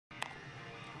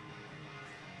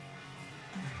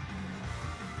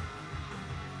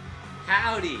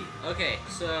Howdy! Okay,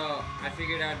 so I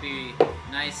figured I'd be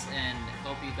nice and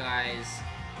help you guys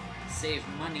save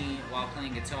money while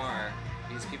playing guitar,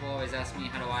 because people always ask me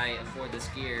how do I afford this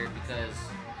gear, because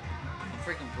I'm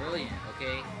freaking brilliant,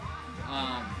 okay?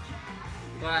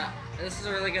 But this is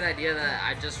a really good idea that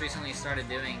I just recently started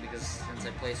doing, because since I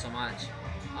play so much.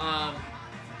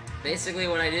 Basically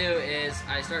what I do is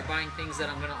I start buying things that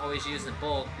I'm going to always use in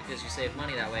bulk, because you save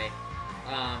money that way.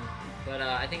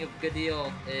 I think a good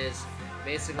deal is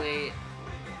basically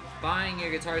buying your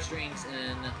guitar strings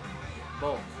in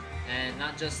bulk, and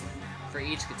not just for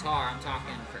each guitar, I'm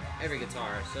talking for every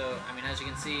guitar. So, I mean, as you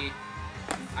can see,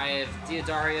 I have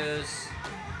Diodario's,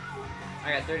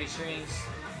 I got 30 strings,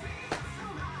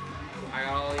 I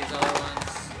got all these other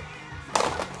ones,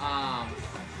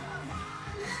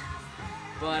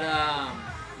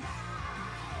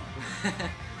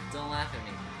 don't laugh at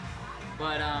me.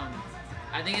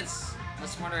 I think it's a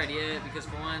smarter idea because,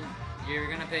 for one, you're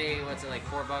gonna pay, what's it, like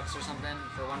 $4 or something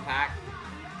for one pack,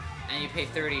 and you pay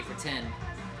 30 for 10,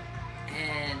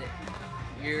 and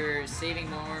you're saving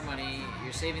more money.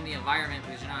 You're saving the environment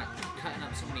because you're not cutting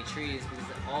up so many trees, because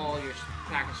all your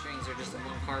pack of strings are just in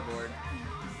one cardboard.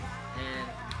 And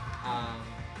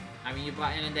I mean, you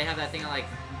buy, and they have that thing like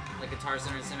Guitar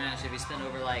Center and Smash. If you spend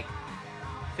over like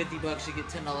 $50, you get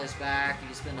 $10 back. If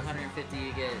you spend $150,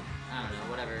 you get, I don't know,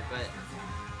 whatever. But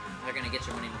they're gonna get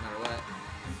your money no matter what.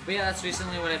 But yeah, that's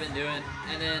recently what I've been doing.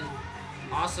 And then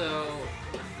also,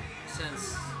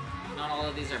 since not all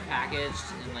of these are packaged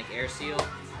in like air seal,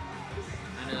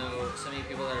 I know so many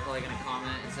people that are probably gonna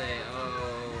comment and say,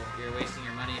 "Oh, you're wasting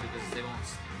your money because they'll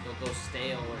go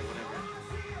stale or whatever."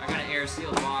 I got an air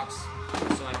sealed box,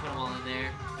 so I put them all in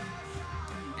there,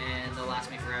 and they'll last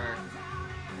me forever,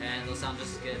 and they'll sound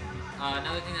just as good.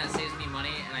 Another thing that saves me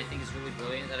money, and I think is really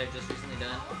brilliant, that I've just recently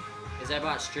done, is I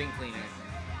bought string cleaner.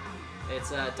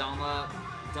 It's a Dunlop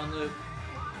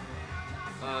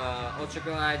Ultra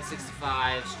Glide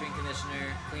 65 string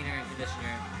conditioner, cleaner and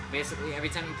conditioner. Basically, every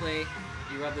time you play,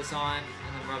 you rub this on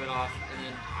and then rub it off. And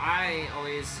then I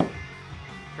always,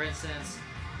 for instance,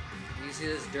 you see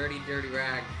this dirty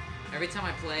rag. Every time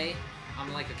I play,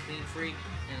 I'm like a clean freak,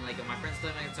 and like if my friends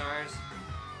play my guitars,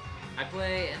 I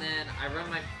play and then I run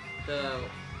the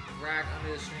rag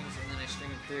under the strings, and then I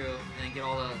string them through and then get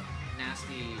all the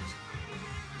nasty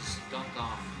skunk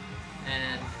off.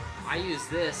 And I use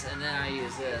this, and then I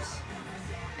use this,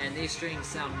 and these strings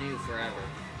sound new forever,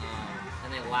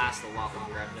 and they last a lot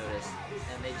longer, I've noticed,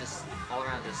 and they just all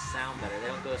around just sound better. They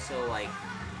don't go so like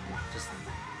just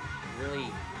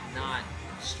really not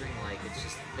string-like. It's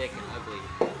just thick and ugly.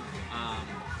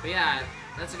 But yeah,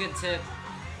 that's a good tip.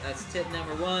 That's tip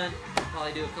number one. I'll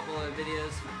probably do a couple other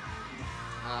videos.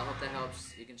 Hope that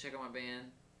helps. You can check out my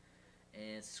band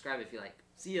and subscribe if you like.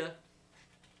 See ya!